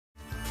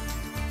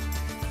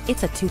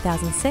It's a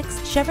 2006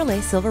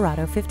 Chevrolet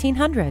Silverado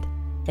 1500.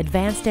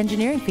 Advanced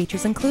engineering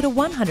features include a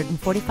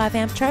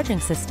 145-amp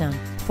charging system,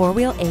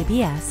 four-wheel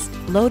ABS,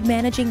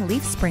 load-managing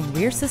leaf spring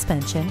rear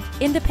suspension,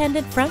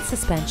 independent front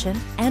suspension,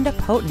 and a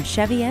potent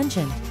Chevy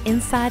engine.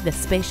 Inside the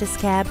spacious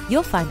cab,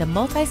 you'll find a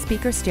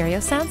multi-speaker stereo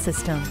sound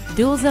system,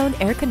 dual-zone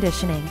air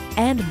conditioning,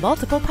 and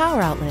multiple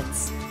power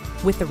outlets.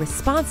 With the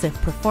responsive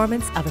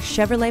performance of a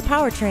Chevrolet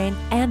powertrain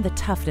and the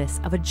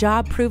toughness of a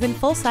job-proven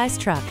full-size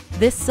truck,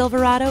 this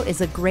Silverado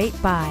is a great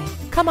buy.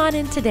 Come on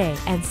in today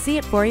and see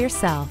it for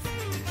yourself.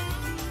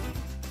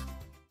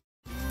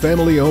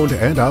 Family owned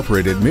and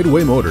operated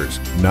Midway Motors,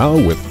 now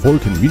with 4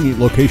 convenient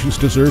locations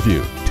to serve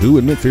you, 2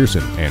 in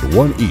McPherson and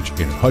 1 each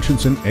in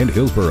Hutchinson and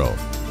Hillsboro.